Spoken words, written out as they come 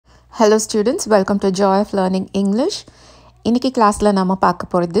Hello students, welcome to Joy of Learning English. இன்னைக்கு கிளாஸ்ல நாம பார்க்க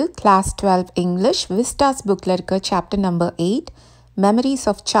போறது Class 12 English Vistas bookல இருக்க chapter number 8 Memories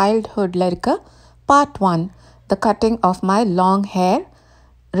of Childhood ல இருக்க part 1 The Cutting of My Long Hair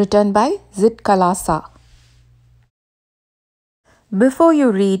written by Zitkala-sa. Before you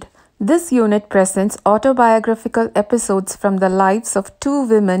read, this unit presents autobiographical episodes from the lives of two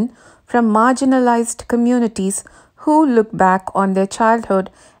women from marginalized communities who look back on their childhood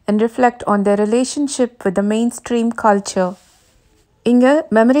and reflect on their relationship with the mainstream culture. இங்க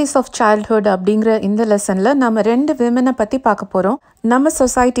memories of childhood அப்படிங்கிற இந்த லெசனில் நம்ம ரெண்டு விமனை பற்றி பார்க்க போகிறோம். நம்ம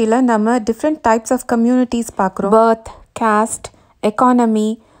சொசைட்டியில் நம்ம டிஃப்ரெண்ட் டைப்ஸ் ஆஃப் கம்யூனிட்டிஸ் பார்க்குறோம். பர்த், காஸ்ட், எக்கானமி,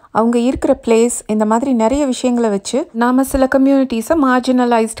 அவங்க இருக்கிற பிளேஸ், இந்த மாதிரி நிறைய விஷயங்களை வச்சு நாம் சில கம்யூனிட்டிஸை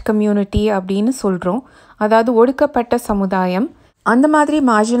மார்ஜினலைஸ்ட் கம்யூனிட்டி அப்படின்னு சொல்கிறோம். அதாவது ஒடுக்கப்பட்ட சமுதாயம். அந்த மாதிரி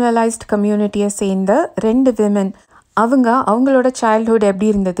மார்ஜினலைஸ்ட் கம்யூனிட்டியை சேர்ந்த ரெண்டு விமன் அவங்களோட சைல்ட்ஹுட் எப்படி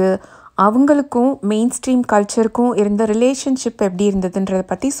இருந்தது, அவங்களுக்கும் மெயின் ஸ்ட்ரீம் கல்ச்சருக்கும் இருந்த ரிலேஷன்ஷிப் எப்படி இருந்ததுன்றதை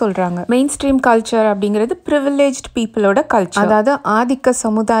பற்றி சொல்கிறாங்க. மெயின் ஸ்ட்ரீம் கல்ச்சர் அப்படிங்கிறது ப்ரிவிலேஜ்ட் பீப்புளோட கல்ச்சர், அதாவது ஆதிக்க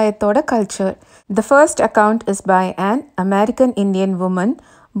சமுதாயத்தோட culture. The first account is by an American Indian woman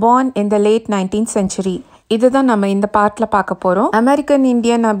born in the late 19th century. இதுதான் நம்ம இந்த பார்ட்டில் பார்க்க போகிறோம். அமெரிக்கன்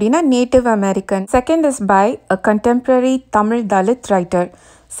இந்தியன் அப்படின்னா native American. Second is by a contemporary Tamil Dalit writer.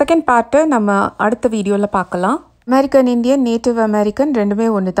 Second பார்ட்டை நம்ம அடுத்த வீடியோவில் பார்க்கலாம். American Indian, Native American ரெண்டுமே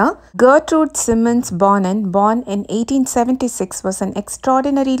ஒன்று தான். Gertrude Simmons Bonnen, born in 1876, was an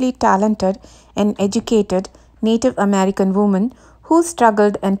extraordinarily talented and educated Native American woman who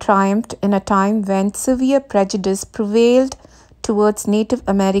struggled and triumphed in a time when severe prejudice prevailed towards Native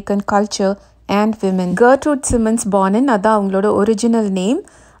American culture and women. Gertrude Simmons Bonnen, அதான் அவங்களோட original name.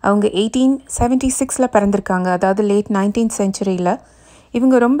 அவங்க 1876 பிறந்திருக்காங்க, அதாவது late 19th centuryயில்.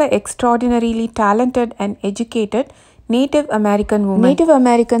 இவங்க ரொம்ப extraordinarily talented and educated native American woman. Native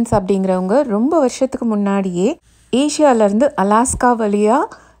Americans அப்படிங்கிறவங்க ரொம்ப வருஷத்துக்கு முன்னாடியே ஏஷியாவிலேருந்து அலாஸ்கா வழியாக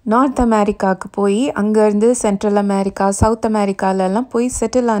நார்த் அமெரிக்காவுக்கு போய் அங்கேருந்து சென்ட்ரல் அமெரிக்கா, சவுத் அமெரிக்காலெல்லாம் போய்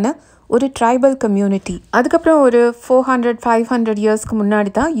செட்டில் ஆன ஒரு ட்ரைபல் கம்யூனிட்டி. அதுக்கப்புறம் ஒரு 400-500 இயர்ஸ்க்கு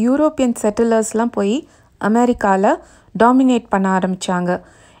முன்னாடி தான் யூரோப்பியன் செட்டிலர்ஸ்லாம் போய் அமெரிக்காவில் டாமினேட் பண்ண ஆரம்பித்தாங்க.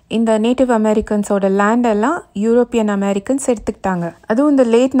 இந்த நேட்டிவ் அமெரிக்கன்ஸோட லேண்டெல்லாம் யூரோப்பியன் அமெரிக்கன்ஸ் எடுத்துக்கிட்டாங்க. அதுவும் இந்த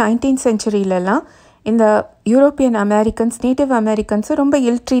லேட் 19th centuryலலாம் இந்த யூரோப்பியன் அமெரிக்கன்ஸ் நேட்டிவ் அமெரிக்கன்ஸை ரொம்ப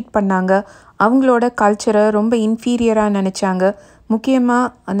இல் ட்ரீட் பண்ணாங்க. அவங்களோட கல்ச்சரை ரொம்ப இன்ஃபீரியராக நினச்சாங்க.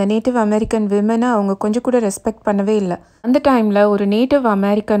 முக்கியமாக அந்த நேட்டிவ் அமெரிக்கன் விமனை அவங்க கொஞ்சம் கூட ரெஸ்பெக்ட் பண்ணவே இல்லை. அந்த டைமில் ஒரு நேட்டிவ்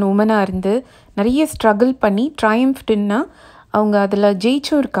அமெரிக்கன் உமனாக இருந்து நிறைய ஸ்ட்ரகிள் பண்ணி ட்ரையம்ஃப்டுன்னா அவங்க அதில்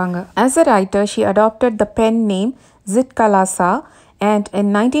ஜெயிச்சும் இருக்காங்க. As a writer she adapted the pen name Zitkala-sa and in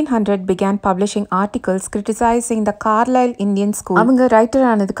 1900 began publishing articles criticizing the Carlisle Indian School. அவங்க ரைட்டர்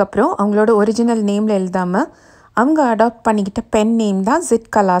ஆனதுக்கப்புறம் அவங்களோட ஒரிஜினல் நேமில் எழுதாமல் அவங்க அடாப்ட் பண்ணிக்கிட்ட பென் நேம் தான்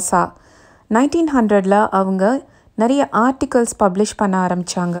Zitkala-sa. 1900 அவங்க நிறைய ஆர்டிகல்ஸ் பப்ளிஷ் பண்ண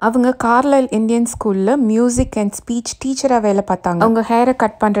ஆரம்பித்தாங்க. அவங்க கார்லைல் இந்தியன் ஸ்கூலில் மியூசிக் அண்ட் ஸ்பீச் டீச்சராக வேலை பார்த்தாங்க. அவங்க ஹேரை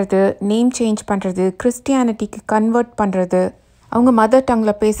கட் பண்ணுறது, நேம் சேஞ்ச் பண்ணுறது, கிறிஸ்டியானிட்டிக்கு கன்வெர்ட் பண்ணுறது, அவங்க மதர்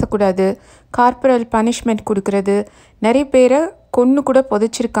டங்கில் பேசக்கூடாது, கார்பரல் பனிஷ்மெண்ட் கொடுக்கறது, நிறைய பேரை கொன்று கூட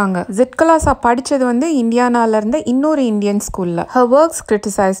புதைச்சிருக்காங்க. Zitkala-sa படித்தது இந்தியானால இருந்த இன்னொரு இந்தியன் ஸ்கூலில். Her works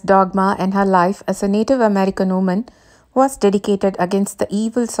criticized dogma and her life as a Native American woman was dedicated against the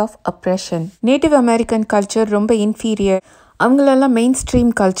evils of oppression. Native American culture ரொம்ப இன்ஃபீரியர். அவங்களெல்லாம் மெயின்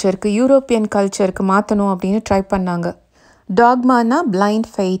ஸ்ட்ரீம் கல்ச்சருக்கு, யூரோப்பியன் கல்ச்சருக்கு மாற்றணும் அப்படின்னு ட்ரை பண்ணாங்க. டாக்மானா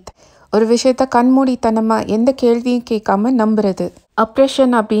பிளைண்ட் ஃபெய்த், ஒரு விஷயத்த கண்மூடித்தனமாக எந்த கேள்வியும் கேட்காம நம்புறது.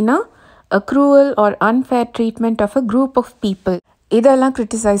 அப்ரெஷன் அப்படின்னா a cruel or unfair treatment of a group of people. இதெல்லாம்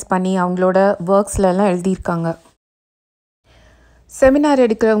கிரிட்டிசைஸ் பண்ணி அவங்களோட ஒர்க்ஸ்லாம் எழுதியிருக்காங்க. செமினார்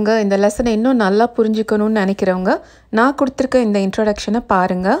எடுக்கிறவங்க, இந்த லெசனை இன்னும் நல்லா புரிஞ்சுக்கணும்னு நினைக்கிறவங்க நான் கொடுத்துருக்க இந்த இன்ட்ரொடக்ஷனை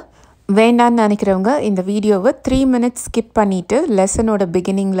பாருங்கள். வேண்டான்னு நினைக்கிறவங்க இந்த வீடியோவை 3 minutes ஸ்கிப் பண்ணிவிட்டு லெசனோட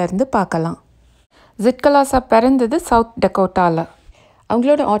பிகினிங்லேருந்து பார்க்கலாம். Zitkala-sa பிறந்தது சவுத் டெக்கோட்டாவில்.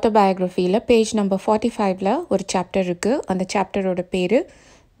 அவங்களோட ஆட்டோபயோக்ரஃபியில் பேஜ் நம்பர் 45 ஒரு சாப்டர் இருக்குது. அந்த சாப்டரோட பேர்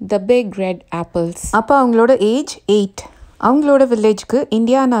The Big Red Apples. அப்போ அவங்களோட ஏஜ் 8. அவங்களோட வில்லேஜ்க்கு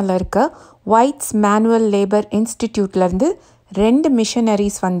இந்தியானாவில் இருக்க ஒயிட்ஸ் மேனுவல் லேபர் இன்ஸ்டிடியூட்லேருந்து 2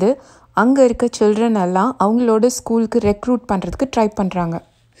 மிஷனரிஸ் அங்கே இருக்க சில்ட்ரன் எல்லாம் அவங்களோட ஸ்கூலுக்கு ரெக்ரூட் பண்ணுறதுக்கு ட்ரை பண்ணுறாங்க.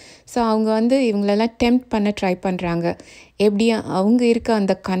 ஸோ அவங்க இவங்களெல்லாம் டெம்ப்ட் பண்ண ட்ரை பண்ணுறாங்க. எப்படி அவங்க இருக்க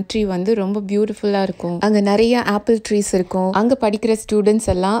அந்த கண்ட்ரி ரொம்ப பியூட்டிஃபுல்லாக இருக்கும், அங்கே நிறைய ஆப்பிள் ட்ரீஸ் இருக்கும், அங்கே படிக்கிற ஸ்டூடெண்ட்ஸ்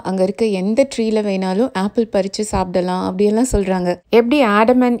எல்லாம் அங்கே இருக்க எந்த ட்ரீயில் வேணாலும் ஆப்பிள் பறித்து சாப்பிடலாம் அப்படியெல்லாம் சொல்கிறாங்க. எப்படி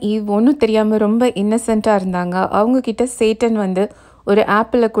ஆடம் அண்ட் ஈவ் ஒன்றும் தெரியாமல் ரொம்ப இன்னசென்ட்டாக இருந்தாங்க, அவங்கக்கிட்ட சேட்டன் ஒரு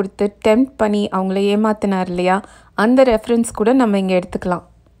ஆப்பிளை கொடுத்து டெம்ப்ட் பண்ணி அவங்கள ஏமாத்தினார் இல்லையா, அந்த ரெஃபரன்ஸ் கூட நம்ம இங்கே எடுத்துக்கலாம்.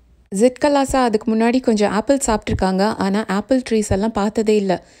 Zitkala-sa அதுக்கு முன்னாடி கொஞ்சம் ஆப்பிள் சாப்பிட்ருக்காங்க, ஆனால் ஆப்பிள் ட்ரீஸ் எல்லாம் பார்த்ததே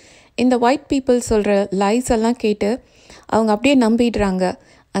இல்லை. இந்த ஒயிட் பீப்புள் சொல்கிற லைஸ் எல்லாம் கேட்டு அவங்க அப்படியே நம்பிடுறாங்க.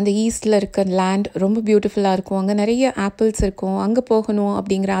 அந்த ஈஸ்டில் இருக்க லேண்ட் ரொம்ப பியூட்டிஃபுல்லாக இருக்கும், அங்கே நிறைய ஆப்பிள்ஸ் இருக்கும், அங்கே போகணும்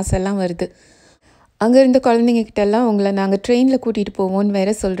அப்படிங்கிற ஆசைலாம் வருது. அங்கே இருந்த குழந்தைங்கக்கிட்டெல்லாம் உங்களை நாங்கள் ட்ரெயினில் கூட்டிகிட்டு போவோம்னு வேற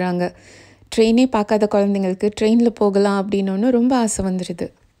சொல்கிறாங்க. ட்ரெயினே பார்க்காத குழந்தைங்களுக்கு ட்ரெயினில் போகலாம் அப்படின்னு ரொம்ப ஆசை வந்துடுது.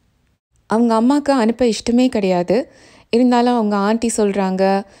 அவங்க அம்மாவுக்கு அனுப்ப இஷ்டமே கிடையாது. இருந்தாலும் அவங்க ஆண்டி சொல்கிறாங்க,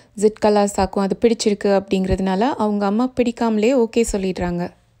 ஜிட்கலாசாக்கும் அது பிடிச்சிருக்கு அப்படிங்கிறதுனால அவங்க அம்மா பிடிக்காமலே ஓகே சொல்லிடுறாங்க.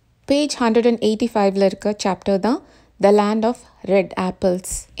 பேஜ் 185 இருக்க சாப்டர் தான் the land of red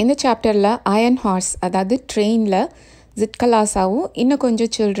apples. இந்த சாப்டரில் அயன் ஹார்ஸ், அதாவது ட்ரெயினில் ஜிட்கலாசாவும் இன்னும்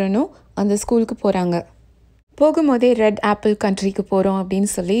கொஞ்சம் சில்ட்ரனும் அந்த ஸ்கூலுக்கு போகிறாங்க. போகும்போதே ரெட் ஆப்பிள் கண்ட்ரிக்கு போகிறோம் அப்படின்னு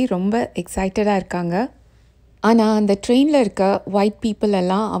சொல்லி ரொம்ப எக்ஸைட்டடாக இருக்காங்க. ஆனால் அந்த ட்ரெயினில் இருக்க ஒயிட் பீப்புள்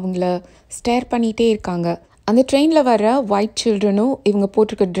எல்லாம் அவங்கள ஸ்டேர் பண்ணிகிட்டே இருக்காங்க. அந்த ட்ரெயினில் வர ஒயிட் சில்ட்ரனும் இவங்க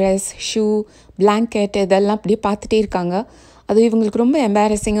போட்டிருக்க ட்ரெஸ், ஷூ, பிளாங்கெட் இதெல்லாம் அப்படியே பார்த்துட்டே இருக்காங்க. அது இவங்களுக்கு ரொம்ப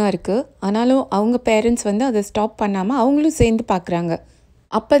எம்பாரசிங்காக இருக்குது. ஆனாலும் அவங்க பேரண்ட்ஸ் அதை ஸ்டாப் பண்ணாமல் அவங்களும் சேர்ந்து பார்க்குறாங்க.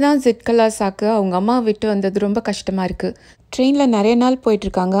 அப்போ தான் ஜிட்கலாசாக்கு அவங்க அம்மா விட்டு வந்தது ரொம்ப கஷ்டமாக இருக்குது. ட்ரெயினில் நிறைய நாள்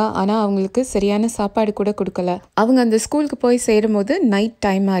போயிட்டுருக்காங்க, ஆனால் அவங்களுக்கு சரியான சாப்பாடு கூட கொடுக்கல. அவங்க அந்த ஸ்கூலுக்கு போய் சேரும் போது நைட்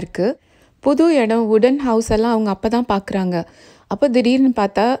டைமாக இருக்குது. புது இடம், வுடன் ஹவுஸ் எல்லாம் அவங்க அப்போ தான் பார்க்குறாங்க. அப்போ திடீர்னு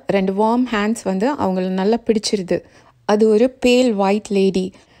பார்த்தா 2 வார்ம் ஹேண்ட்ஸ் அவங்கள நல்லா பிடிச்சிருது. அது ஒரு பேல் ஒயிட் லேடி.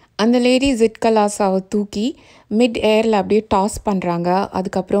 அந்த லேடி ஜிட்கலாசாவை தூக்கி மிட் ஏரில் அப்படியே டாஸ் பண்ணுறாங்க.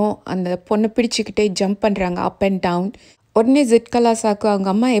 அதுக்கப்புறம் அந்த பொண்ணை பிடிச்சிக்கிட்டே ஜம்ப் பண்ணுறாங்க அப் அண்ட் டவுன். உடனே ஜிட்கலாசாக்கு அவங்க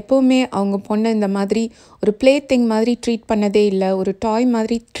அம்மா எப்போவுமே அவங்க பொண்ணை இந்த மாதிரி ஒரு ப்ளே திங் மாதிரி ட்ரீட் பண்ணதே இல்லை, ஒரு டாய்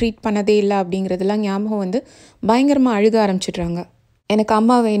மாதிரி ட்ரீட் பண்ணதே இல்லை அப்படிங்கிறதெல்லாம் ஞாபகம் பயங்கரமாக அழுக ஆரம்பிச்சிடுறாங்க. எனக்கு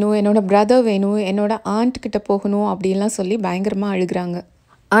அம்மா வேணும், என்னோடய பிரதர் வேணும், என்னோட ஆண்ட்கிட்ட போகணும் அப்படின்லாம் சொல்லி பயங்கரமாக அழுகிறாங்க.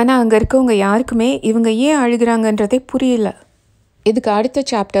 ஆனால் அங்கே இருக்கவங்க யாருக்குமே இவங்க ஏன் அழுகிறாங்கன்றதே புரியல. இதுக்கு அடுத்த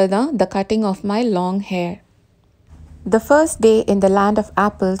சாப்டர் தான் த cutting of my long hair. The first day in the land of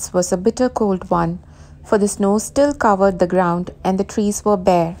apples was a bitter gold one, for the snow still covered the ground and the trees were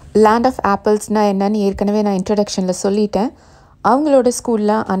bare. Land of Apples-na என்னன்னு ஏற்கனவே நான் இன்ட்ரடக்ஷனில் சொல்லிட்டேன். அவங்களோட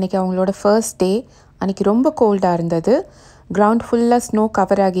ஸ்கூலில் அன்றைக்கி அவங்களோட first day. அன்றைக்கி ரொம்ப கோல்டாக இருந்தது. கிரவுண்ட் ஃபுல்லாக ஸ்னோ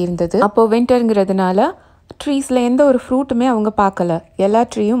கவர் ஆகி இருந்தது. அப்போது வின்டருங்கிறதுனால ட்ரீஸில் எந்த ஒரு ஃப்ரூட்டுமே அவங்க பார்க்கல. எல்லா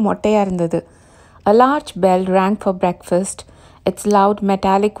ட்ரீயும் மொட்டையாக இருந்தது. A large bell rang for breakfast, its loud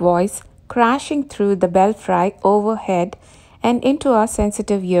metallic voice crashing through the belfry overhead and into our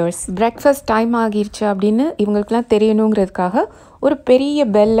sensitive ears. Breakfast time ஆகிருச்சு அப்படின்னு இவங்களுக்குலாம் தெரியணுங்கிறதுக்காக ஒரு பெரிய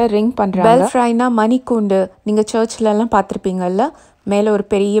பெல்லை ரிங் பண்ணுறாங்க. பெல்ஃப்ரைனா மணிக்கூண்டு. நீங்கள் சர்ச்லலாம் பார்த்துருப்பீங்கல்ல, மேலே ஒரு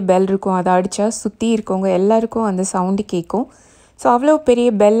பெரிய பெல் இருக்கும், அதை அடித்தா சுற்றி இருக்கவங்க எல்லாருக்கும் அந்த சவுண்டு கேட்கும். ஸோ அவ்வளோ பெரிய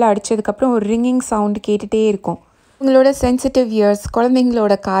பெல் அடித்ததுக்கப்புறம் ஒரு ரிங்கிங் சவுண்டு கேட்டுகிட்டே இருக்கும். உங்களோட சென்சிட்டிவ் இயர்ஸ்,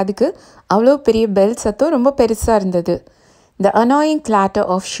 குழந்தைங்களோட காதுக்கு அவ்வளோ பெரிய பெல் சத்தம் ரொம்ப பெருசாக இருந்தது. The annoying clatter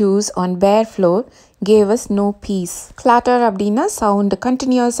of shoes on bare floor gave us no peace. Clatter அப்படின்னா சவுண்டு,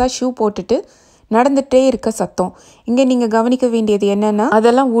 கண்டினியூஸாக ஷூ போட்டுட்டு நடந்துகிட்டே இருக்க சத்தம். இங்கே நீங்கள் கவனிக்க வேண்டியது என்னென்னா,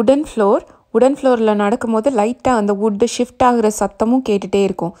 அதெல்லாம் வுடன் ஃப்ளோரில் நடக்கும்போது லைட்டாக அந்த வுட்டு ஷிஃப்ட் ஆகிற சத்தமும் கேட்டுகிட்டே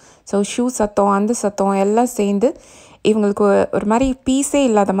இருக்கும். ஸோ ஷூ சத்தம், அந்த சத்தம் எல்லாம் சேர்ந்து இவங்களுக்கு ஒரு மாதிரி பீஸே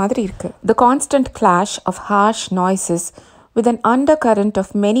இல்லாத மாதிரி இருக்குது. The constant clash of harsh noises with an undercurrent of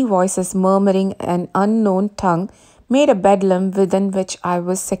many voices murmuring an unknown tongue made a bedlam within which I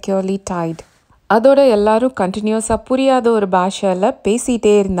was securely tied. அதோட எல்லாரும் கண்டினியூஸாக புரியாத ஒரு பாஷையில்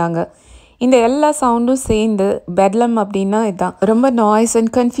பேசிகிட்டே இருந்தாங்க. இந்த எல்லா சவுண்டும் சேர்ந்து பெட்லம் அப்படின்னா இதுதான். ரொம்ப நாய்ஸ்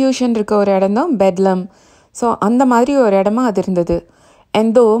அண்ட் கன்ஃபியூஷன் இருக்க ஒரு இடம் தான் பெட்லம். ஸோ அந்த மாதிரி ஒரு இடமா அது இருந்தது. And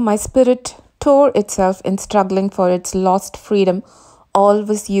though my spirit tore itself in struggling for its lost freedom, all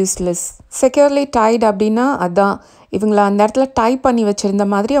was useless. Securely tied அப்படின்னா அதான், இவங்கள அந்த இடத்துல டை பண்ணி வச்சுருந்த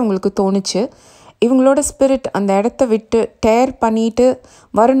மாதிரி அவங்களுக்கு தோணுச்சு. இவங்களோட ஸ்பிரிட் அந்த இடத்த விட்டு டேர் பண்ணிட்டு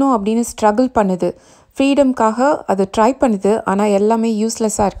வரணும் அப்படின்னு ஸ்ட்ரகிள் பண்ணுது. ஃப்ரீடம்காக அது ட்ரை பண்ணுது, ஆனால் எல்லாமே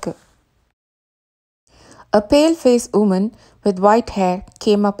யூஸ்லெஸ்ஸாக இருக்குது. A pale-faced woman with white hair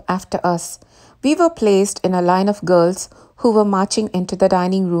came up after us. We were placed in a line of girls who were marching into the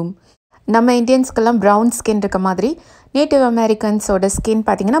dining room. நம்ம இந்தியன்ஸ்க்கெல்லாம் ப்ரௌன் ஸ்கின் இருக்க மாதிரி நேட்டிவ் அமெரிக்கன்ஸோட ஸ்கின்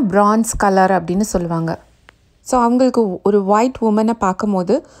பார்த்திங்கன்னா ப்ரான்ஸ் கலர் அப்படின்னு சொல்லுவாங்க. So அவங்களுக்கு ஒரு white உமனை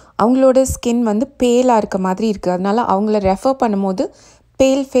பார்க்கும்போது அவங்களோட ஸ்கின் பேலாக இருக்க மாதிரி இருக்குது. அதனால் அவங்கள ரெஃபர் பண்ணும்போது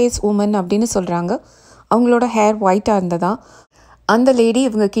பேல் ஃபேஸ் உமன் அப்படின்னு சொல்கிறாங்க. அவங்களோட ஹேர் ஒயிட்டாக இருந்ததா. அந்த லேடி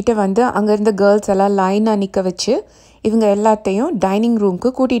இவங்க கிட்ட அங்கே இருந்த கேர்ள்ஸ் எல்லாம் லைனாக நிற்க வச்சு இவங்க எல்லாத்தையும் டைனிங்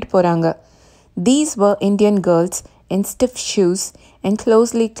ரூமுக்கு கூட்டிகிட்டு போகிறாங்க. These were Indian girls in stiff shoes and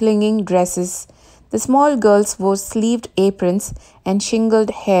closely clinging dresses. The small girls wore sleeved aprons and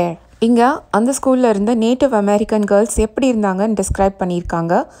shingled hair. இங்கே அந்த ஸ்கூலில் இருந்த நேட்டிவ் அமெரிக்கன் கேர்ள்ஸ் எப்படி இருந்தாங்கன்னு டிஸ்கிரைப்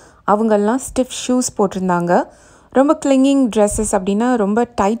பண்ணியிருக்காங்க. அவங்கெல்லாம் ஸ்டிஃப் ஷூஸ் போட்டிருந்தாங்க, ரொம்ப கிளிங்கிங் ட்ரெஸ்ஸஸ் அப்படின்னா ரொம்ப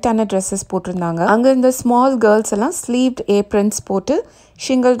டைட்டான ட்ரெஸ்ஸஸ் போட்டிருந்தாங்க. அங்கே இந்த ஸ்மால் கேர்ள்ஸ் எல்லாம் ஸ்லீவ்ட் ஏப்ரன்ஸ் போட்டு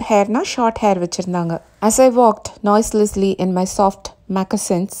ஷிங்கிள்ட் ஹேர்னா ஷார்ட் ஹேர் வச்சுருந்தாங்க. As I walked noiselessly in my soft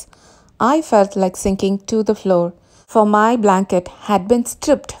moccasins, I felt like sinking to the floor, for my blanket had been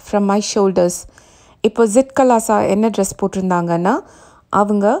stripped from my shoulders. இப்போ Zitkala-sa என்ன ட்ரெஸ் போட்டிருந்தாங்கன்னா,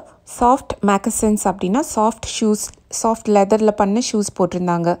 அவங்க soft மேக்கசன்ஸ் அப்படின்னா soft shoes, soft லெதரில் பண்ண shoes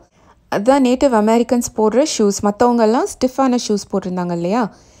போட்டிருந்தாங்க. அதுதான் native Americans போடுற shoes. மற்றவங்கெல்லாம் ஸ்டிஃபான shoes போட்டிருந்தாங்க இல்லையா.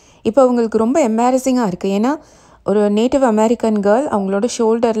 இப்போ அவங்களுக்கு ரொம்ப எம்பாரசிங்காக இருக்குது. ஏன்னா ஒரு நேட்டிவ் அமெரிக்கன் கேர்ள் அவங்களோட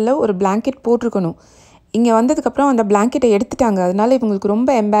ஷோல்டரில் ஒரு பிளாங்கெட் போட்டிருக்கணும். இங்கே வந்ததுக்கப்புறம் அந்த பிளாங்கெட்டை எடுத்துட்டாங்க. அதனால இவங்களுக்கு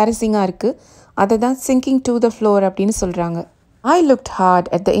ரொம்ப எம்பாரசிங்காக இருக்குது. அதை தான் சிங்கிங் டு த ஃப்ளோர் அப்படின்னு சொல்கிறாங்க. I looked hard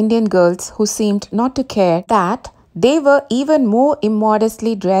at the Indian girls who seemed not to care that they were even more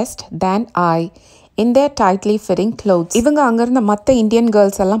immodestly dressed than I in their tightly fitting clothes. இவங்க அங்கேருந்த மற்ற இந்தியன்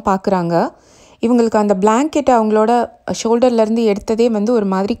கேர்ள்ஸ் எல்லாம் பார்க்குறாங்க. இவங்களுக்கு அந்த பிளாங்கெட்டை அவங்களோட ஷோல்டர்லேருந்து எடுத்ததே வந்து ஒரு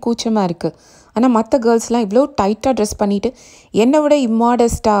மாதிரி கூச்சமாக இருக்குது. ஆனால் மற்ற கேர்ள்ஸ்லாம் இவ்வளோ டைட்டாக ட்ரெஸ் பண்ணிவிட்டு என்னை விட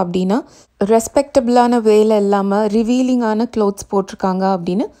இம்மாடஸ்ட்டாக அப்படின்னா ரெஸ்பெக்டபிளான வேலை இல்லாமல் ரிவீலிங்கான க்ளோத்ஸ் போட்டிருக்காங்க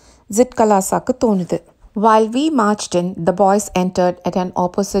அப்படின்னு Zitkala-saக்கு தோணுது. While we marched in, the boys entered at an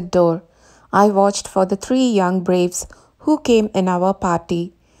opposite door. I watched for the 3 young braves who came in our party.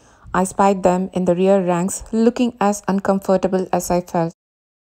 I spied them in the rear ranks, looking as uncomfortable as I felt.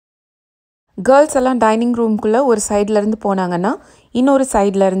 Girls எல்லாம் dining ரூம்குள்ளே ஒரு சைட்லேருந்து போனாங்கன்னா இன்னொரு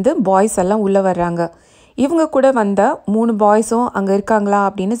சைட்லேருந்து boys எல்லாம் உள்ளே வர்றாங்க. இவங்க கூட வந்த 3 பாய்ஸும் அங்கே இருக்காங்களா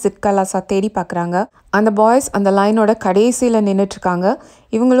அப்படின்னு Zitkala-sa தேடி பார்க்குறாங்க. அந்த பாய்ஸ் அந்த லைனோட கடைசியில் நின்றுட்டுருக்காங்க.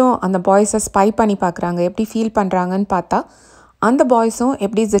 இவங்களும் அந்த பாய்ஸை ஸ்பை பண்ணி பார்க்குறாங்க. எப்படி ஃபீல் பண்ணுறாங்கன்னு பார்த்தா அந்த பாய்ஸும்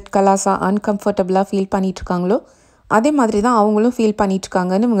எப்படி Zitkala-sa அன்கம்ஃபர்டபுளாக ஃபீல் பண்ணிகிட்ருக்காங்களோ அதே மாதிரி தான் அவங்களும் ஃபீல்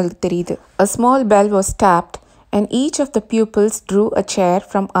பண்ணிகிட்ருக்காங்கன்னு இவங்களுக்கு தெரியுது. A small bell was tapped and each of the pupils drew a chair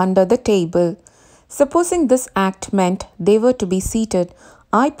from under the table. Supposing this act meant they were to be seated,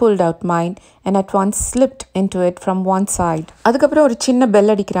 I pulled out mine and at once slipped into it from one side. அதுக்கப்புறம் ஒரு சின்ன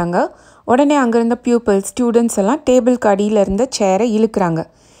bell அடிக்கிறாங்க. உடனே அங்கேருந்த pupils students எல்லாம் டேபிளுக்கு அடியில் இருந்த சேரை இழுக்கிறாங்க.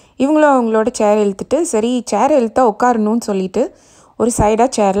 இவங்களும் அவங்களோட சேரை இழுத்துட்டு சரி சேரை இழுத்தா உட்காரணும்னு சொல்லிட்டு ஒரு சைடாக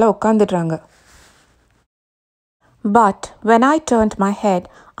சேரில் உட்காந்துடுறாங்க. But when I turned my head,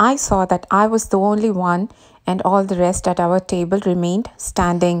 I saw that I was the only one and all the rest at our table remained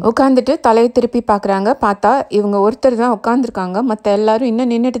standing. உட்காந்துட்டு தலையை திருப்பி பார்க்குறாங்க. பார்த்தா இவங்க ஒருத்தர் தான் உட்காந்துருக்காங்க. மற்ற எல்லாரும்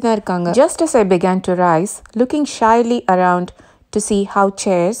இன்னும் நின்றுட்டு தான் இருக்காங்க. Just as I began to rise, looking shyly around to see how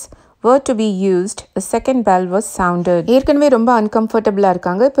chairs were to be used, a second bell was sounded. ஏற்கனவே ரொம்ப அன்கம்ஃபர்டபுளாக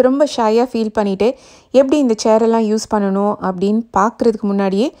இருக்காங்க. இப்போ ரொம்ப ஷையாக ஃபீல் பண்ணிவிட்டு எப்படி இந்த சேரெல்லாம் யூஸ் பண்ணணும் அப்படின்னு பார்க்குறதுக்கு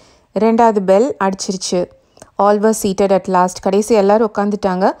முன்னாடியே 2வது பெல் அடிச்சிருச்சு. All were seated at last. கடைசி எல்லாரும்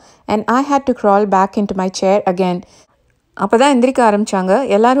உட்காந்துட்டாங்க. And I had to crawl back into my chair again. அப்போ தான் எந்திரிக்க ஆரம்பித்தாங்க.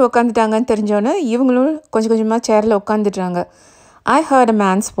 எல்லோரும் உட்காந்துட்டாங்கன்னு தெரிஞ்சோன்னே இவங்களும் கொஞ்சம் கொஞ்சமாக சேரில் உட்காந்துட்டாங்க. I heard a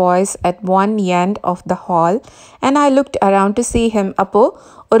man's voice at one end of the hall and I looked around to see him. அப்போது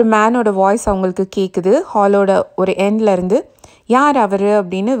ஒரு மேனோட வாய்ஸ் அவங்களுக்கு கேட்குது ஹாலோட ஒரு எண்ட்லேருந்து. யார் அவர்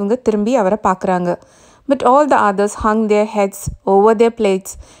அப்படின்னு இவங்க திரும்பி அவரை பார்க்குறாங்க. But all the others hung their heads over their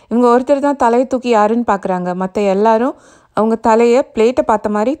plates. இவங்க ஒருத்தர் தான் தலையை தூக்கி யாருன்னு பார்க்குறாங்க. மற்ற எல்லாரும் அவங்க தலையை பிளேட்டை பார்த்த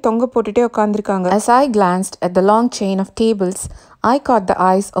மாதிரி தொங்க போட்டுகிட்டே உட்காந்துருக்காங்க. As I glanced at the long chain of tables, I caught the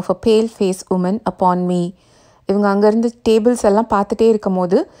eyes of a pale-faced woman upon me. இவங்க அங்கேருந்து டேபிள்ஸ் எல்லாம் பார்த்துட்டே இருக்கும்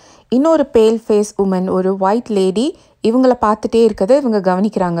போது இன்னொரு pale-faced woman, ஒரு white lady இவங்கள பார்த்துட்டே இருக்கதை இவங்க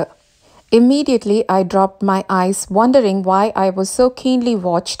கவனிக்கிறாங்க. Immediately I dropped my eyes, wondering why I was so keenly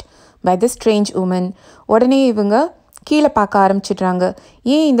watched by the strange woman. உடனே இவங்க கீழே பார்க்க ஆரம்பிச்சிடுறாங்க.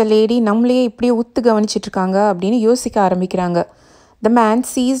 ஏன் இந்த லேடி நம்மளையே இப்படியே உத்து கவனிச்சிட்ருக்காங்க அப்படின்னு யோசிக்க ஆரம்பிக்கிறாங்க. The man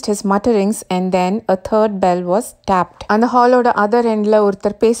ceased his mutterings and then a third bell was tapped. அந்த ஹாலோட அதர் எண்டில்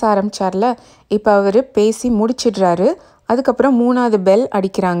ஒருத்தர் பேச ஆரம்பித்தார்ல, இப்போ அவர் பேசி முடிச்சிடுறாரு. அதுக்கப்புறம் 3வது பெல்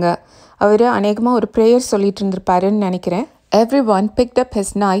அடிக்கிறாங்க. அவர் அநேகமாக ஒரு ப்ரேயர் சொல்லிட்டு இருந்திருப்பாருன்னு நினைக்கிறேன். Everyone picked up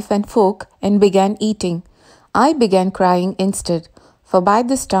his knife and fork and began eating. I began crying instead, for by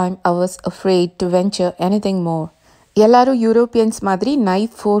this time I was afraid to venture anything more. எல்லாரும் யூரோப்பியன்ஸ் மாதிரி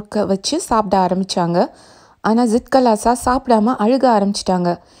நைஃப் ஃபோர்க்கை வச்சு சாப்பிட ஆரம்பித்தாங்க. ஆனால் Zitkala-sa சாப்பிடாம அழுக ஆரம்பிச்சிட்டாங்க.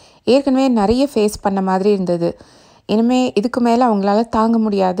 ஏற்கனவே நிறைய ஃபேஸ் பண்ண மாதிரி இருந்தது. இனிமேல் இதுக்கு மேலே அவங்களால தாங்க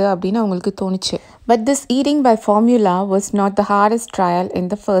முடியாது அப்படின்னு அவங்களுக்கு தோணுச்சு. But this eating by formula was not the hardest trial in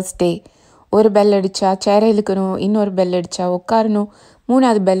the first day. ஒரு பெல் அடித்தா சேரை இழுக்கணும், இன்னொரு பெல் அடித்தா உட்காரணும்,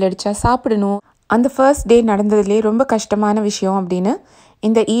 3வது பெல் அடித்தா சாப்பிடணும். அந்த ஃபர்ஸ்ட் டே நடந்ததுலேயே ரொம்ப கஷ்டமான விஷயம் அப்படின்னு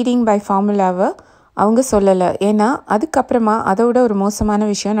இந்த ஈட்டிங் பை ஃபார்முலாவை அவங்க சொல்லலை. ஏன்னா அதுக்கப்புறமா அதோட ஒரு மோசமான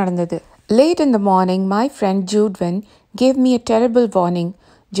விஷயம் நடந்தது. Late in the morning, my friend Judwin gave me a terrible warning.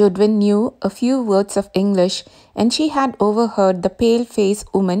 Judwin knew a few words of English and she had overheard the pale-faced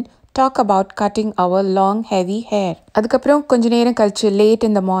woman talk about cutting our long heavy hair. அதுக்கப்புறம் கொஞ்ச நேரம் கழிச்சு late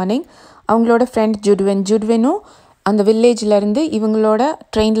in the morning அவங்களோட friend ஜுட்வினும் அந்த வில்லேஜ்லேருந்து இவங்களோட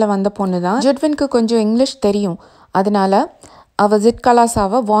ட்ரெயினில் வந்த பொண்ணு தான். ஜுட்வினுக்கு கொஞ்சம் இங்கிலீஷ் தெரியும், அதனால அவள்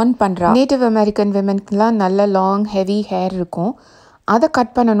ஜிட்கலாசாவை வார்ன் பண்ணுறா. நேட்டிவ் அமெரிக்கன் விமென்க்குலாம் நல்ல லாங் ஹெவி ஹேர் இருக்கும், அதை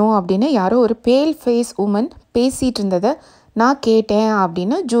கட் பண்ணணும் அப்படின்னு யாரோ ஒரு பேல் ஃபேஸ் உமன் பேசிகிட்டு இருந்ததை நான் கேட்டேன்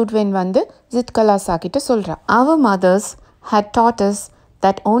அப்படின்னு ஜுட்வின் வந்து ஜிட்கலாசா கிட்ட சொல்கிறா. Our mothers had taught us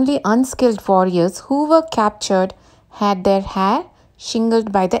that only unskilled warriors who were captured had their hair shingled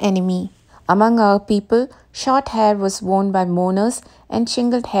by the enemy. Among our people, short hair was worn by mourners and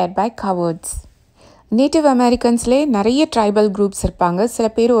shingled hair by cowards. Native அமெரிக்கன்ஸ்லேயே நிறைய tribal groups இருப்பாங்க. சில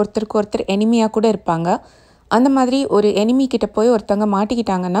பேர் ஒருத்தருக்கு ஒருத்தர் எனிமியாக கூட இருப்பாங்க. அந்த மாதிரி ஒரு எனிமி கிட்ட போய் ஒருத்தவங்க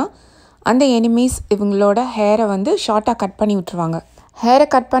மாட்டிக்கிட்டாங்கன்னா அந்த எனிமீஸ் இவங்களோட ஹேரை வந்து ஷார்ட்டாக கட் பண்ணி விட்டுருவாங்க. ஹேரை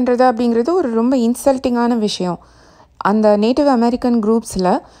கட் பண்ணுறது அப்படிங்கிறது ஒரு ரொம்ப இன்சல்ட்டிங்கான விஷயம். அந்த நேட்டிவ் அமெரிக்கன்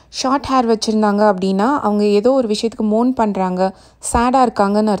குரூப்ஸில் ஷார்ட் ஹேர் வச்சுருந்தாங்க அப்படின்னா அவங்க ஏதோ ஒரு விஷயத்துக்கு மோன் பண்ணுறாங்க, சேடாக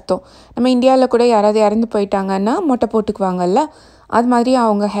இருக்காங்கன்னு அர்த்தம். நம்ம இந்தியாவில் கூட யாராவது இறந்து போயிட்டாங்கன்னா மொட்டை போட்டுக்குவாங்கல்ல, அது மாதிரி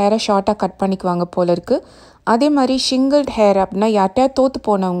அவங்க ஹேரை ஷார்ட்டாக கட் பண்ணிக்குவாங்க போல இருக்குது. அதே மாதிரி ஷிங்கிள்ட் ஹேர் அப்படின்னா யார்கிட்டயா தோற்று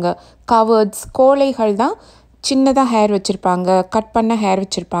போனவங்க, கவர்ட்ஸ், கோழைகள் தான் சின்னதாக ஹேர் வச்சுருப்பாங்க, கட் பண்ண ஹேர்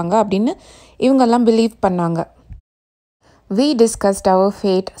வச்சுருப்பாங்க அப்படின்னு இவங்கெல்லாம் பிலீவ் பண்ணாங்க. We discussed our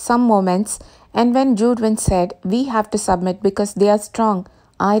fate some moments, and when Judwin said, "We have to submit because they are strong,"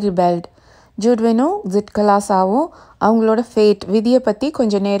 I rebelled. ஜுட்வினும் ஜிட்கலாசாவும் அவங்களோட ஃபேட் விதியை பற்றி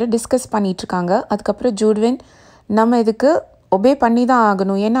கொஞ்சம் நேரம் டிஸ்கஸ் பண்ணிகிட்ருக்காங்க. அதுக்கப்புறம் ஜுட்வின் நம்ம இதுக்கு ஒபே பண்ணி தான்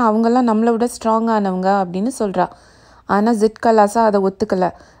ஆகணும், ஏன்னா அவங்கெல்லாம் நம்மளை விட ஸ்ட்ராங்கானவங்க அப்படின்னு சொல்கிறா. ஆனால் ஜிட்கலாசா அதை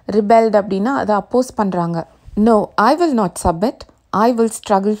ஒத்துக்கலை. ரிபெல்ட் அப்படின்னா அதை அப்போஸ் பண்ணுறாங்க. "No, I will not submit. I will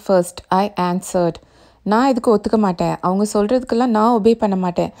struggle first," I answered. நான் இதுக்கு ஒத்துக்க மாட்டேன், அவங்க சொல்கிறதுக்கெல்லாம் நான் ஒபே பண்ண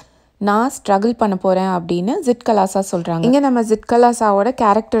மாட்டேன், நான் ஸ்ட்ரகிள் பண்ண போகிறேன் அப்படின்னு ஜிட்கலாசா சொல்கிறாங்க. இங்கே நம்ம ஜிட்கலாசாவோட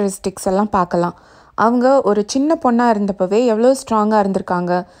கேரக்டரிஸ்டிக்ஸ் எல்லாம் பார்க்கலாம். அவங்க ஒரு சின்ன பொண்ணாக இருந்தப்பவே எவ்வளோ ஸ்ட்ராங்காக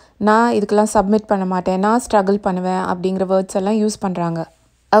இருந்திருக்காங்க. நான் இதுக்கெல்லாம் சப்மிட் பண்ண மாட்டேன், நான் ஸ்ட்ரகிள் பண்ணுவேன் அப்படிங்கிற வேர்ட்ஸ் எல்லாம் யூஸ் பண்ணுறாங்க.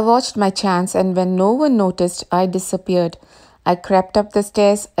 I watched my chance and when no one noticed, I disappeared. I crept up the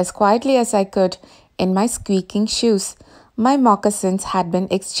stairs as quietly as I could in my squeaking shoes. My moccasins had been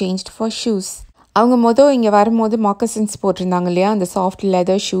exchanged for shoes. அவங்க இங்கே வரும்போது மாக்கசின்ஸ் போட்டிருந்தாங்க இல்லையா, அந்த soft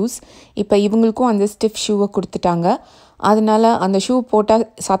leather shoes. இப்போ இவங்களுக்கும் அந்த stiff ஷூவை கொடுத்துட்டாங்க. அதனால அந்த ஷூ போட்டால்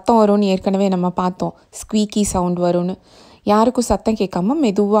சத்தம் வரும்னு ஏற்கனவே நம்ம பார்த்தோம், ஸ்குவீக்கி சவுண்ட் வரும்னு. யாருக்கும் சத்தம் கேட்காம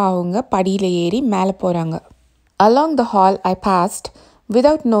மெதுவாக அவங்க படியில் ஏறி மேலே போகிறாங்க. Along the hall I passed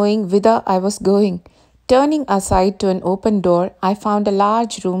without knowing whither I was going. Turning aside to an open door, I found a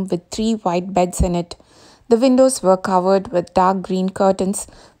large room with 3 white beds in it. The windows were covered with dark green curtains,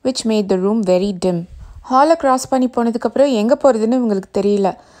 which made the room very dim. ஹாலை cross பண்ணி போனதுக்கப்புறம் எங்கே போகிறதுன்னு இவங்களுக்கு தெரியல.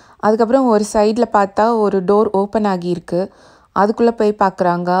 அதுக்கப்புறம் ஒரு சைடில் பார்த்தா ஒரு டோர் ஓப்பன் ஆகியிருக்கு. அதுக்குள்ளே போய்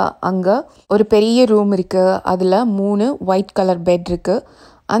பார்க்குறாங்க. அங்கே ஒரு பெரிய ரூம் இருக்குது, அதில் 3 ஒயிட் கலர் பெட் இருக்குது.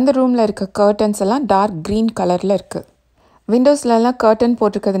 அந்த ரூமில் இருக்க கர்டன்ஸ் எல்லாம் டார்க் க்ரீன் கலரில் இருக்குது. விண்டோஸ்லலாம் கர்டன்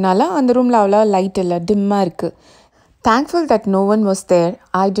போட்டிருக்கிறதுனால அந்த ரூமில் அவ்வளோ லைட் இல்லை, டிம்மாக இருக்குது. Thankful that no one was there,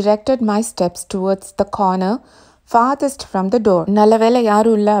 I directed my steps towards the corner farthest from the door. நல்ல வேளை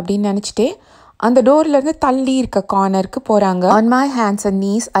யாரும் இல்லை அப்படின்னு நினச்சிட்டே அந்த டோர்லேருந்து தள்ளி இருக்க கார்னருக்கு போகிறாங்க. On my hands and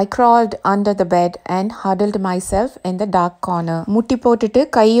knees, I crawled under the bed and huddled myself in the dark corner. முட்டி போட்டுட்டு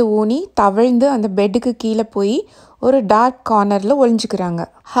கையை ஊனி தவழ்ந்து அந்த பெட்டுக்கு கீழே போய் ஒரு டார்க் கார்னரில் ஒளிஞ்சுக்கிறாங்க.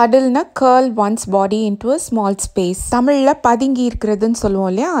 ஹடில்னா girl once body into a small space. தமிழில் பதுங்கி இருக்கிறதுன்னு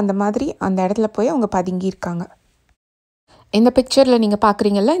சொல்லுவோம் இல்லையா, அந்த மாதிரி அந்த இடத்துல போய் அவங்க பதுங்கி இருக்காங்க. இந்த பிக்சரில் நீங்கள்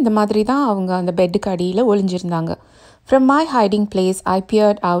பார்க்குறீங்கல்ல, இந்த மாதிரி தான் அவங்க அந்த பெட்டுக்கு அடியில் ஒளிஞ்சிருந்தாங்க. From my hiding place, I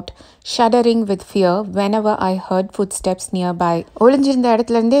peered out, shuddering with fear whenever I heard footsteps nearby. ஒளிஞ்சிருந்த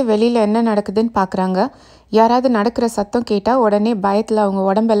இடத்துலேருந்தே வெளியில் என்ன நடக்குதுன்னு பார்க்குறாங்க. யாராவது நடக்கிற சத்தம் கேட்டால் உடனே பயத்தில் அவங்க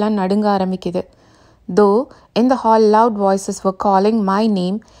உடம்பெல்லாம் நடுங்க ஆரம்பிக்குது. Though in the hall loud voices were calling my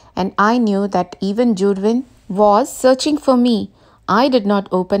name and I knew that even Judwin was searching for me, I did not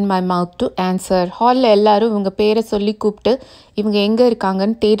open my mouth to answer. ஹாலில் எல்லாரும் இவங்க பேரை சொல்லி கூப்பிட்டு இவங்க எங்கே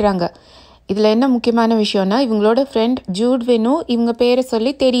இருக்காங்கன்னு தேடுறாங்க. இதில் என்ன முக்கியமான விஷயம்னா, இவங்களோட ஃப்ரெண்ட் ஜூட்வினும் இவங்க பேரை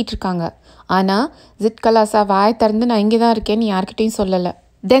சொல்லி தேடிட்டு இருக்காங்க. ஆனால் ஜிட்கலாசா வாய் திறந்து நான் இங்கே தான் இருக்கேன்னு யார்கிட்டையும் சொல்லலை.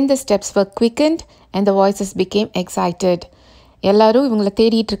 Then the steps were quickened and the voices became excited. எல்லாரும் இவங்களை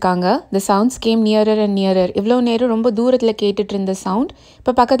தேடிட்டு இருக்காங்க. The sounds came nearer and nearer. இவ்வளோ நேரம் ரொம்ப தூரத்தில் கேட்டுட்டு இருந்த சவுண்ட்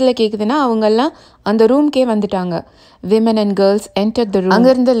இப்போ பக்கத்தில் கேட்குதுன்னா அவங்கெல்லாம் அந்த ரூம்க்கே வந்துட்டாங்க. Women and girls entered the room. அங்கே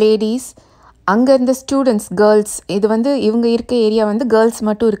இருந்த லேடிஸ், அங்கே இருந்த ஸ்டூடெண்ட்ஸ், கேர்ள்ஸ், இது வந்து இவங்க இருக்க ஏரியா வந்து கேர்ள்ஸ்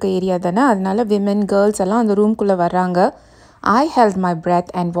மட்டும் இருக்க ஏரியா தானே, அதனால விமென் கேர்ள்ஸ் எல்லாம் அந்த ரூம்குள்ளே வர்றாங்க. I held my breath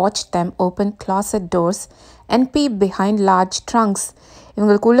and watched them open closet doors and peep behind large trunks.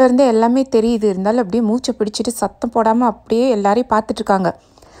 இவங்களுக்குள்ளே இருந்தே எல்லாமே தெரியுது, இருந்தாலும் அப்படியே மூச்சை பிடிச்சிட்டு சத்தம் போடாமல் அப்படியே எல்லாரையும் பார்த்துட்ருக்காங்க.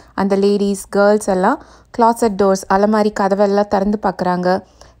 அந்த லேடிஸ் கேர்ள்ஸ் எல்லாம் closet doors அலமாரி கதவெல்லாம் திறந்து பார்க்குறாங்க.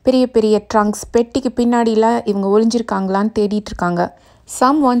 பெரிய பெரிய ட்ரங்க்ஸ் பெட்டிக்கு பின்னாடிலாம் இவங்க ஒளிஞ்சிருக்காங்களான்னு தேடிட்டு இருக்காங்க.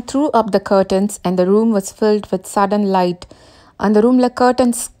 Someone threw up the curtains and the room was filled with sudden light. அந்த ரூமில்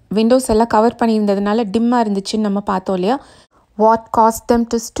கர்டன்ஸ் விண்டோஸ் எல்லாம் கவர் பண்ணியிருந்ததுனால டிம்மாக இருந்துச்சுன்னு நம்ம பார்த்தோம் இல்லையா. What caused them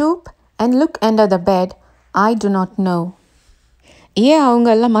to stoop and look under the bed? I do not know. ஏன் அவங்க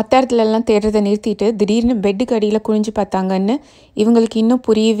எல்லாம் மற்ற இடத்துலலாம் தேடுறதை நிறுத்திட்டு திடீர்னு பெட்டுக்கு அடியில் குனிஞ்சு பார்த்தாங்கன்னு இவங்களுக்கு இன்னும்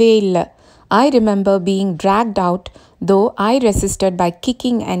புரியவே இல்லை. I remember being dragged out, though I resisted by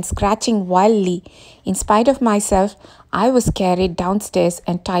kicking and scratching wildly. In spite of myself, I was carried downstairs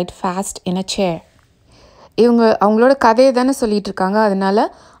and tied fast in a chair. அவங்களோட கதையை தானே சொல்லிட்டு இருக்காங்க. அதனால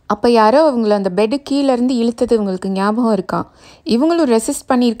அப்போ யாரோ அவங்கள அந்த பெட்டு கீழேருந்து இழுத்தது இவங்களுக்கு ஞாபகம் இருக்கான். இவங்களும் ரெசிஸ்ட்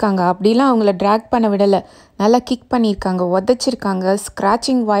பண்ணியிருக்காங்க. அப்படிலாம் அவங்கள ட்ராக் பண்ண விடலை. நல்லா கிக் பண்ணியிருக்காங்க, உதச்சிருக்காங்க.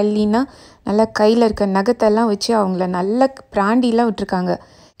 ஸ்க்ராச்சிங் வைல்லின்னா நல்லா கையில் இருக்க நகத்தெல்லாம் வச்சு அவங்கள நல்லா பிராண்டிலாம் விட்டுருக்காங்க.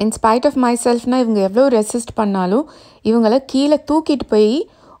 இன்ஸ்பைட் ஆஃப் மை செல்ஃப்னால் இவங்க எவ்வளோ ரெசிஸ்ட் பண்ணாலும் இவங்கள கீழே தூக்கிட்டு போய்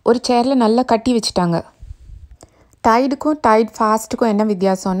ஒரு சேரில் நல்லா கட்டி வச்சுட்டாங்க. டைடுக்கும் டைட் ஃபாஸ்ட்டுக்கும் என்ன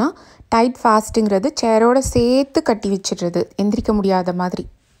வித்தியாசம்னா, டைட் ஃபாஸ்ட்டுங்கிறது சேரோட சேர்த்து கட்டி வச்சிடுறது, எந்திரிக்க முடியாத மாதிரி.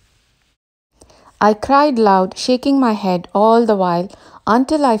 I cried loud, shaking my head all the while,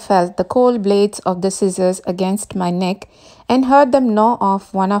 until I felt the cold blades of the scissors against my neck and heard them gnaw off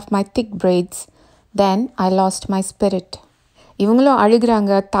one of my thick braids. Then I lost my spirit. இவங்களும்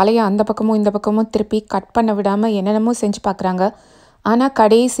அழுகிறாங்க. தலையை அந்த பக்கமும் இந்த பக்கமும் திருப்பி cut பண்ண விடாமல் என்னென்னமோ செஞ்சு பார்க்குறாங்க. ஆனால்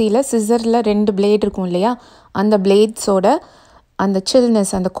கடைசியில் சிசரில் 2 பிளேட் இருக்கும் இல்லையா, அந்த பிளேட்ஸோட அந்த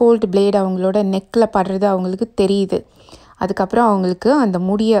சில்னஸ், அந்த கோல்டு பிளேட் அவங்களோட நெக்கில் படுறது அவங்களுக்கு தெரியுது. அதுக்கப்புறம் அவங்களுக்கு அந்த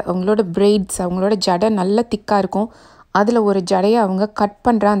முடியை, அவங்களோட பிரைட்ஸ், அவங்களோட ஜடை நல்லா திக்காக இருக்கும். அதில் ஒரு ஜடையை அவங்க கட்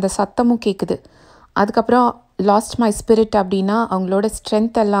பண்ணுற அந்த சத்தமும் கேட்குது. அதுக்கப்புறம் லாஸ்ட் மை ஸ்பிரிட் அப்படின்னா அவங்களோட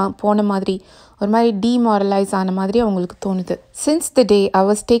ஸ்ட்ரென்த் எல்லாம் போன மாதிரி, ஒரு மாதிரி டீமாரலைஸ் ஆன மாதிரி அவங்களுக்கு தோணுது. Since the day I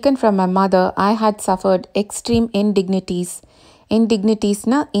was taken from my mother I had suffered extreme இன்டிக்னிட்டிஸ்.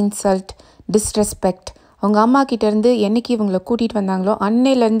 இன்டிக்னிட்டிஸ்னால் insult, disrespect. அவங்க அம்மா கிட்டேருந்து என்னைக்கு இவங்களை கூட்டிகிட்டு வந்தாங்களோ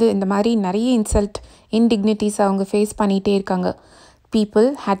அன்னையிலேருந்து இந்த மாதிரி நிறைய இன்சல்ட், இன்டிக்னிட்டிஸ் அவங்க ஃபேஸ் பண்ணிகிட்டே இருக்காங்க. People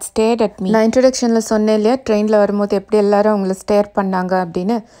had stared at me. நான் இன்ட்ரடக்ஷனில் சொன்னேன் இல்லையா, ட்ரெயினில் வரும்போது எப்படி எல்லாரும் அவங்கள ஸ்டேர் பண்ணாங்க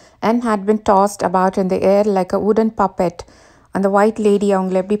அப்படின்னு. And had been tossed about in the air like அ வுடன் பப்பெட். அந்த ஒயிட் லேடி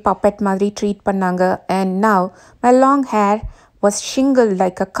அவங்கள எப்படி பப்பெட் மாதிரி ட்ரீட் பண்ணாங்க. And now my long hair was ஷிங்கிள்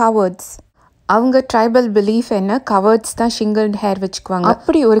like a cowards. அவங்க ட்ரைபல் பிலீஃப் என்ன, கவர்ட்ஸ் தான் ஷிங்கிள்டு ஹேர் வச்சுக்குவாங்க.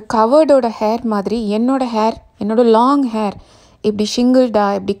 அப்படி ஒரு கவர்டோட ஹேர் மாதிரி என்னோட ஹேர், என்னோட லாங் ஹேர் இப்படி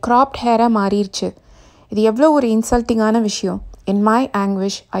ஷிங்கிள்டாக, இப்படி க்ராப்ட் ஹேராக மாறிடுச்சு. இது எவ்வளோ ஒரு இன்சல்ட்டிங்கான விஷயம். In my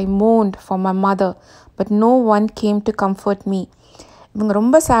ஆங்விஷ் I மோன்ட் for my mother but no one came to comfort me. இவங்க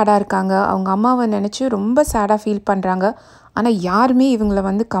ரொம்ப சேடாக இருக்காங்க. அவங்க அம்மாவை நினச்சி ரொம்ப சேடாக ஃபீல் பண்ணுறாங்க. ஆனால் யாருமே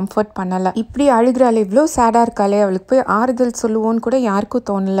இவங்களை கம்ஃபர்ட் பண்ணலை. இப்படி அழுகிறாள், இவ்வளோ சேடாக இருக்காளே, அவளுக்கு போய் ஆறுதல் சொல்லுவோன்னு கூட யாருக்கும்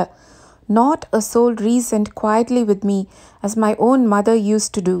தோணலை. Not a soul reasoned quietly with me as my own mother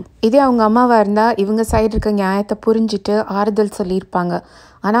used to do. இதே அவங்க அம்மாவாக இருந்தால் இவங்க சைடு இருக்க நியாயத்தை புரிஞ்சுட்டு ஆறுதல் சொல்லியிருப்பாங்க.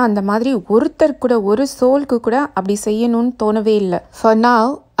 ஆனால் அந்த மாதிரி ஒருத்தர் கூட, ஒரு சோலுக்கு கூட அப்படி செய்யணும்னு தோணவே இல்லை. For now,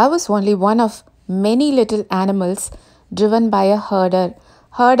 I was only one of many little animals driven by a herder.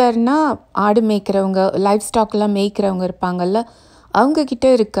 ஹர்டர்னா ஆடு மேய்க்கிறவங்க, லைஃப் ஸ்டாக்லாம் மேய்க்கிறவங்க இருப்பாங்கல்ல, அவங்கக்கிட்ட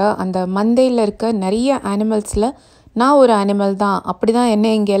இருக்க அந்த மந்தையில் இருக்க நிறைய அனிமல்ஸில் நான் ஒரு அனிமல் தான், அப்படி தான் என்ன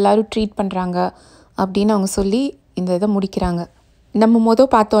இங்கே எல்லோரும் ட்ரீட் பண்ணுறாங்க அப்படின்னு அவங்க சொல்லி இந்த இதை முடிக்கிறாங்க. நம்ம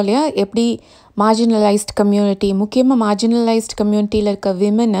பார்த்தோம் இல்லையா, எப்படி மார்ஜினலைஸ்ட் கம்யூனிட்டி, முக்கியமாக மார்ஜினலைஸ்ட் கம்யூனிட்டியில் இருக்க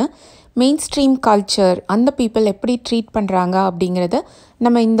விமனை மெயின் ஸ்ட்ரீம் கல்ச்சர், அந்த பீப்புள் எப்படி ட்ரீட் பண்ணுறாங்க அப்படிங்கிறத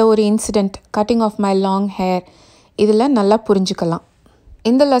நம்ம இந்த ஒரு incident, cutting of my long hair, இதில் நல்லா புரிஞ்சுக்கலாம்.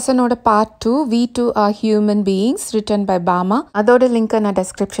 இந்த லெசனோட part 2 We Too Are Human Beings written by Bama. அதோட லிங்க்கை நான்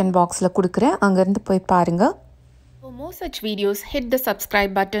டெஸ்கிரிப்ஷன் பாக்ஸில் கொடுக்குறேன், அங்கேருந்து போய் பாருங்கள். For more such videos, hit the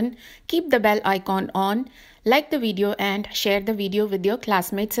subscribe button, keep the bell icon on, like the video and share the video with your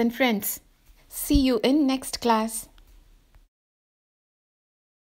classmates and friends. See you in next class.